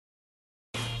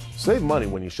Save money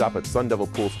when you shop at Sun Devil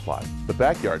Pool Supply, the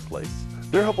backyard place.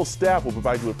 Their helpful staff will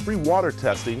provide you with free water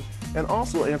testing and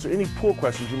also answer any pool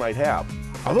questions you might have.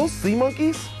 Are those sea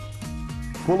monkeys?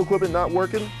 Pool equipment not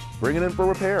working? Bring it in for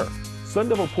repair. Sun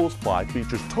Devil Pool Supply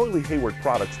features totally Hayward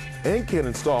products and can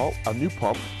install a new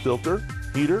pump, filter,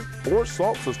 heater, or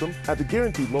salt system at the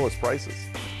guaranteed lowest prices.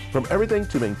 From everything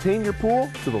to maintain your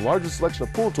pool to the largest selection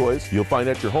of pool toys you'll find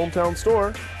at your hometown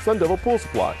store, Sun Devil Pool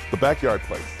Supply, the backyard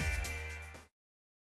place.